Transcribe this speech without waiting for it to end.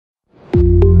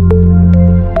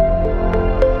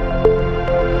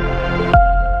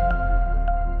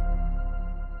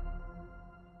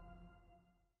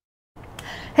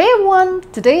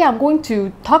Today I'm going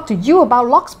to talk to you about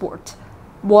LockSport.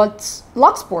 What's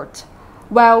LockSport?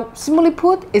 Well, simply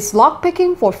put, it's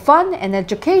lockpicking for fun and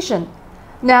education.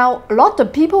 Now, a lot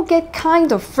of people get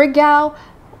kind of freaked out.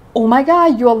 Oh my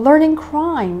God, you're learning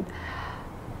crime.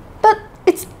 But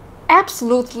it's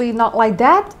absolutely not like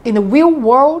that. In the real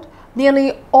world,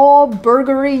 nearly all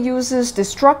burglary uses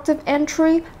destructive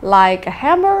entry like a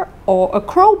hammer or a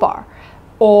crowbar,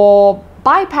 or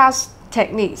bypass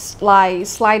techniques like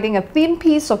sliding a thin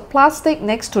piece of plastic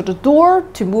next to the door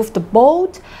to move the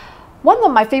bolt. One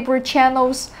of my favorite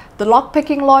channels, The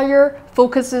Lockpicking Lawyer,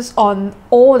 focuses on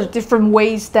all the different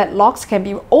ways that locks can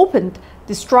be opened,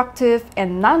 destructive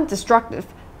and non-destructive.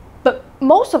 But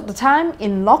most of the time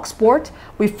in LockSport,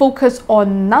 we focus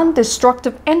on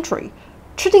non-destructive entry,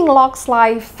 treating locks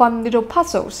like fun little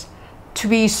puzzles to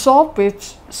be solved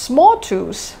with small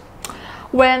tools.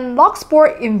 When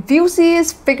LockSport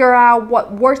enthusiasts figure out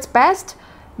what works best,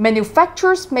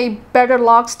 manufacturers make better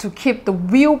locks to keep the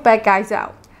real bad guys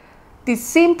out. The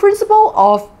same principle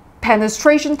of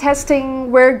penetration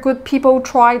testing, where good people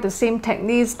try the same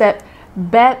techniques that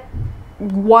bad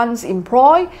ones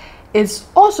employ, is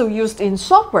also used in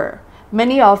software.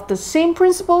 Many of the same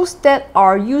principles that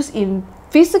are used in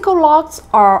physical locks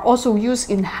are also used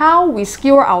in how we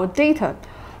secure our data.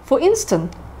 For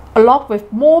instance, a lock with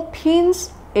more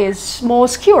pins is more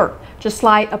secure, just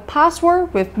like a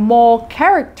password with more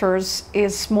characters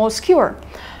is more secure.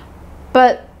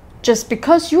 But just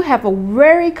because you have a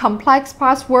very complex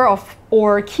password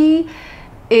or key,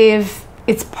 if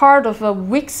it's part of a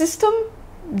weak system,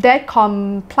 that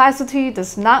complexity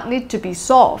does not need to be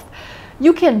solved.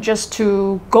 You can just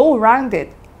go around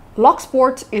it.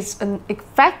 LockSport is an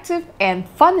effective and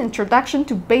fun introduction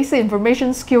to basic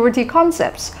information security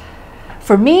concepts.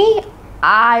 For me,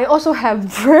 I also have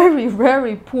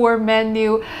very poor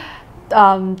manual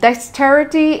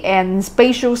dexterity and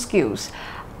spatial skills.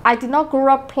 I did not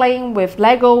grow up playing with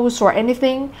Legos or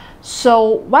anything,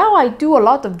 so while I do a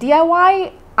lot of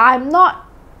DIY, I'm not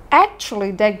actually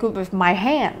that good with my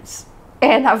hands.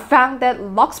 And I found that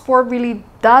LockSport really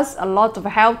does a lot of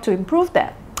help to improve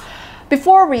that.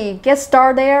 Before we get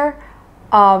started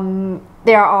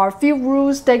there are a few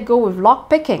rules that go with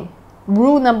lockpicking.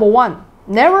 Rule number 1.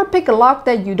 Never pick a lock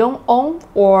that you don't own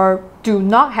or do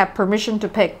not have permission to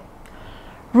pick.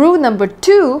 Rule number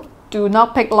 2. Do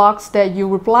not pick locks that you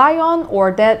rely on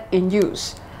or that in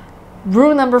use.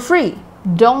 Rule number 3.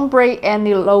 Don't break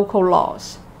any local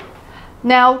laws.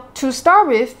 Now, to start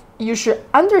with, you should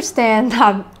understand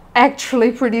I'm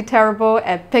actually pretty terrible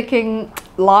at picking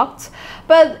locks,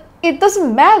 but it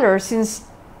doesn't matter since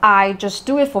I just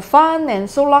do it for fun, and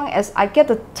so long as I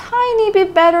get a tiny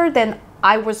bit better than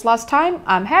I was last time,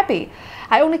 I'm happy.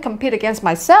 I only compete against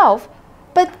myself,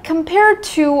 but compared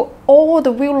to all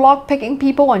the real lockpicking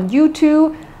people on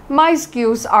YouTube, my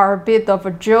skills are a bit of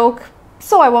a joke,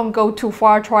 so I won't go too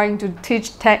far trying to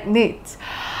teach techniques.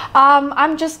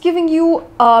 I'm just giving you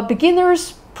a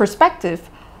beginner's perspective.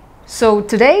 So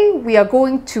today we are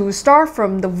going to start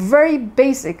from the very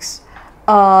basics.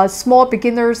 Small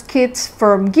beginner's kits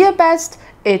from GearBest.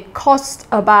 It costs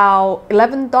about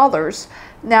 $11.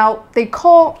 Now they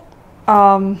call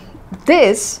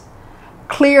this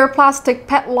clear plastic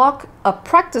padlock a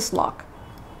practice lock.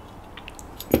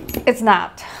 It's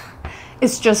not.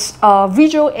 It's just a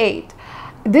visual aid.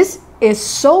 This is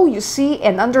so you see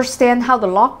and understand how the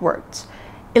lock works.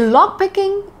 In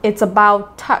lockpicking, it's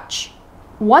about touch.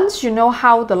 Once you know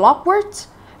how the lock works,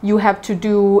 you have to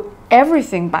do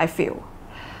everything by feel.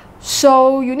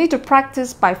 So you need to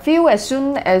practice by feel as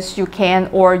soon as you can,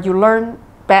 or you learn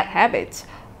bad habits.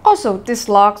 Also, these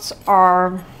locks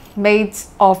are made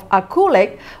of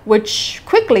acrylic, which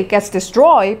quickly gets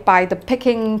destroyed by the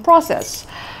picking process.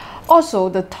 Also,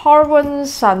 the tar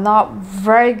ones are not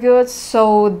very good,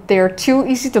 so they're too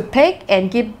easy to pick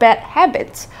and give bad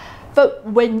habits. But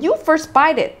when you first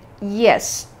buy it,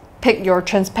 yes, pick your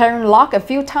transparent lock a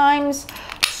few times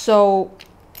so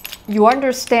you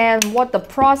understand what the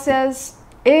process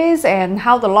is and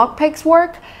how the lock picks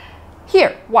work.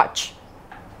 Here, watch.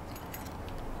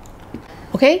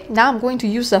 Okay, now I'm going to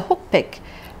use a hook pick.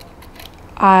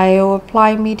 I'll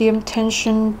apply medium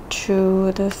tension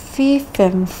to the 5th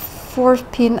and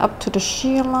 4th pin up to the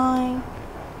shear line.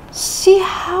 See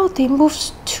how they move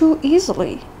too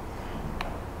easily.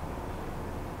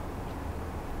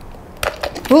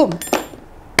 Boom.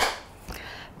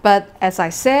 But as I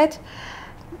said,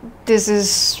 this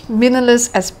is meaningless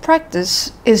as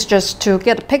practice. It's just to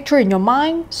get a picture in your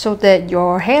mind so that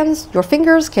your hands, your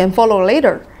fingers can follow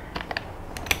later.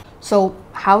 So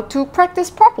how to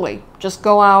practice properly? Just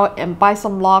go out and buy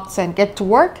some locks and get to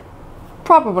work?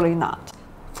 Probably not.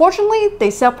 Fortunately,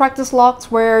 they sell practice locks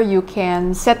where you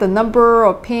can set the number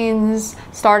of pins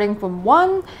starting from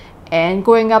 1 and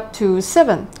going up to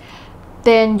 7.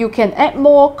 Then you can add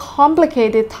more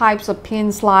complicated types of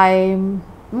pins like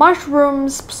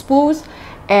mushrooms, spools,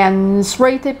 and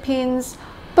serrated pins,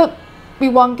 but we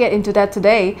won't get into that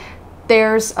today.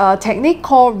 There's a technique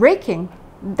called raking.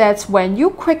 That's when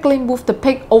you quickly move the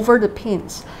pick over the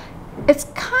pins. It's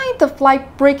kind of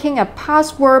like breaking a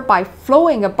password by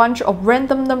throwing a bunch of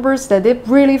random numbers that did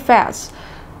really fast.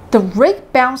 The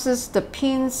rake bounces the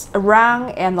pins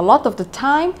around, and a lot of the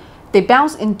time they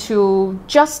bounce into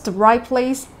just the right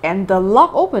place and the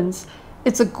lock opens.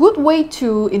 It's a good way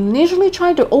to initially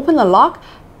try to open a lock,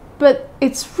 but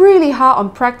it's really hard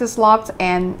on practice locks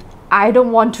and I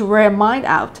don't want to wear mine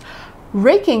out.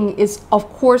 Raking is of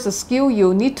course a skill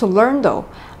you need to learn though.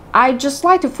 I just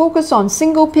like to focus on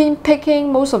single pin picking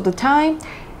most of the time.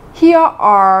 Here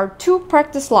are 2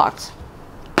 practice locks.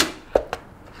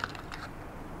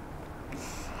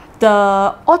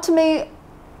 The Ultimate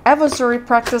Adversary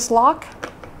practice lock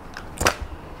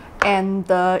and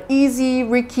the Easy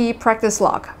Ricky practice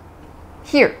lock.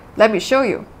 Here, let me show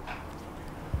you.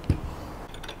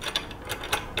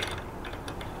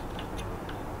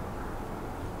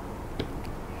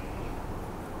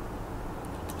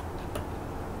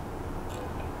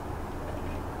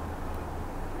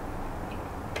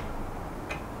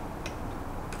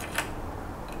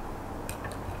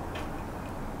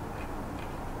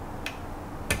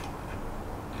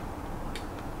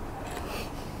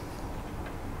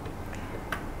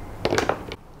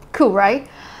 Cool, right?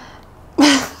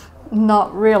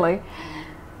 Not really.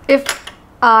 If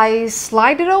I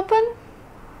slide it open,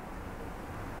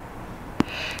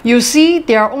 you see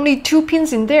there are only 2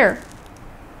 pins in there.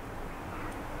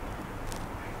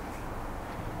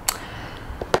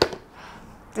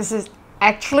 This is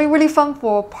actually really fun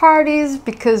for parties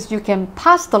because you can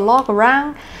pass the lock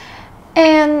around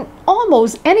and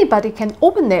almost anybody can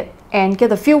open it and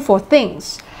get a feel for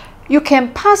things. You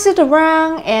can pass it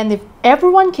around, and if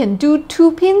everyone can do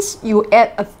 2 pins, you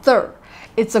add a 3rd.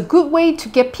 It's a good way to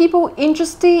get people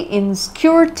interested in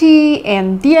security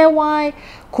and DIY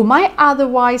who might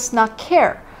otherwise not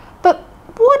care. But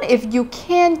what if you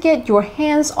can't get your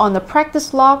hands on a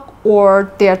practice lock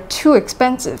or they're too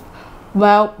expensive?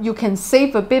 Well, you can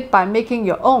save a bit by making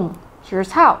your own.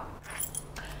 Here's how.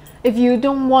 If you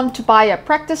don't want to buy a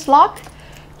practice lock,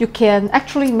 you can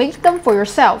actually make them for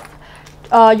yourself.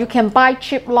 You can buy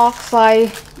cheap locks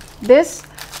like this.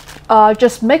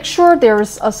 Just make sure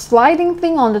there's a sliding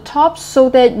thing on the top so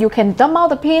that you can dump out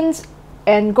the pins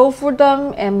and go through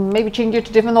them and maybe change it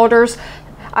to different orders.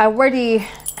 I already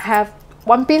have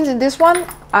 1 pin in this one.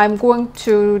 I'm going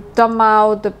to dump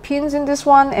out the pins in this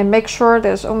one and make sure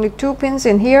there's only 2 pins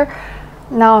in here.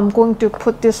 Now I'm going to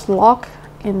put this lock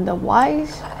in the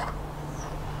Y's.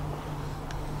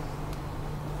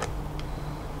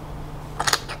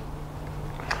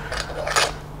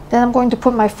 Then I'm going to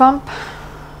put my thumb,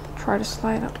 try to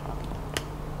slide up.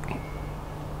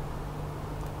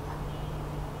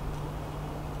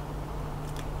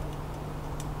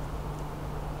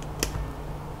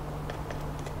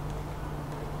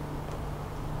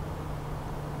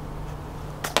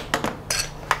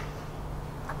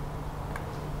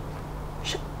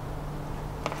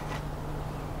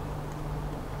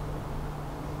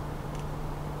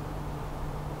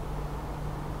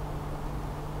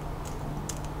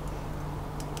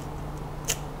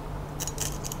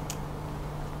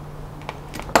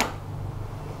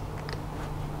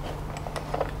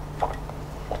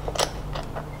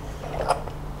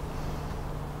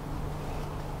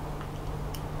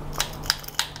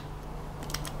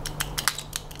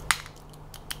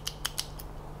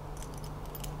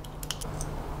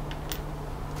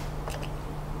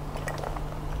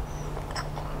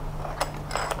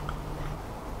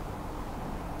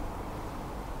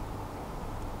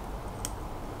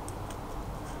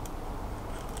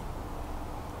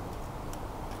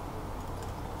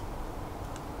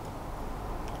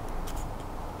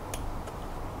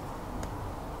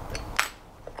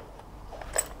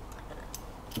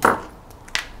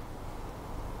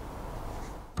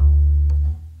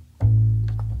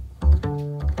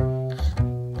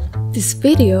 This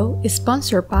video is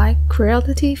sponsored by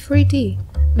Creality 3D,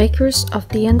 makers of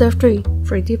the Ender 3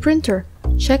 3D printer.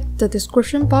 Check the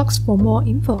description box for more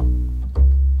info.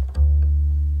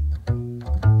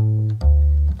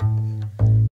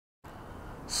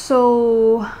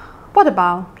 So, what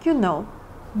about,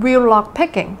 real lock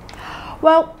picking?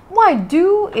 Well, what I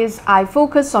do is I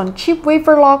focus on cheap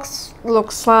wafer locks,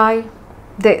 looks like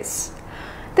this.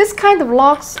 This kind of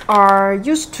locks are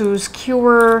used to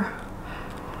secure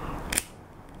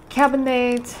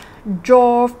cabinet,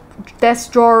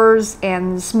 desk drawers,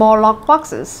 and small lock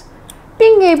boxes.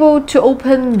 Being able to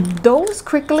open those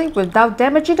quickly without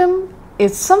damaging them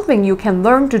is something you can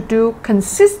learn to do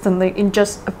consistently in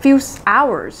just a few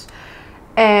hours.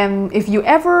 And if you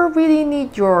ever really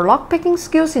need your lockpicking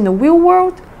skills in the real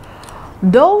world,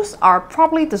 those are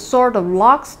probably the sort of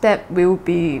locks that will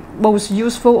be most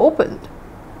useful opened.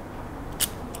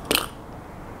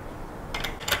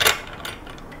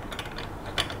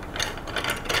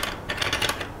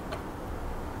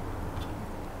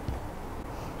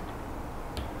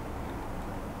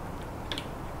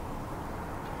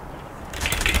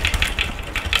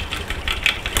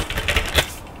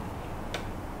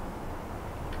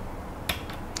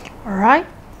 All right.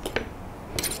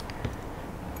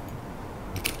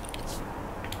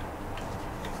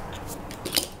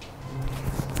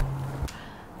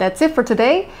 That's it for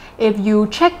today. If you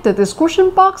check the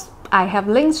description box, I have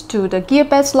links to the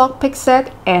GearBest lockpick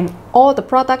set and all the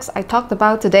products I talked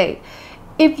about today.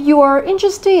 If you are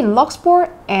interested in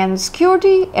LockSport and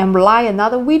security and would like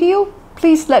another video,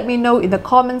 please let me know in the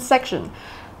comments section.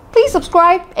 Please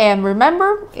subscribe and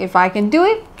remember, if I can do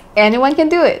it, anyone can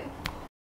do it.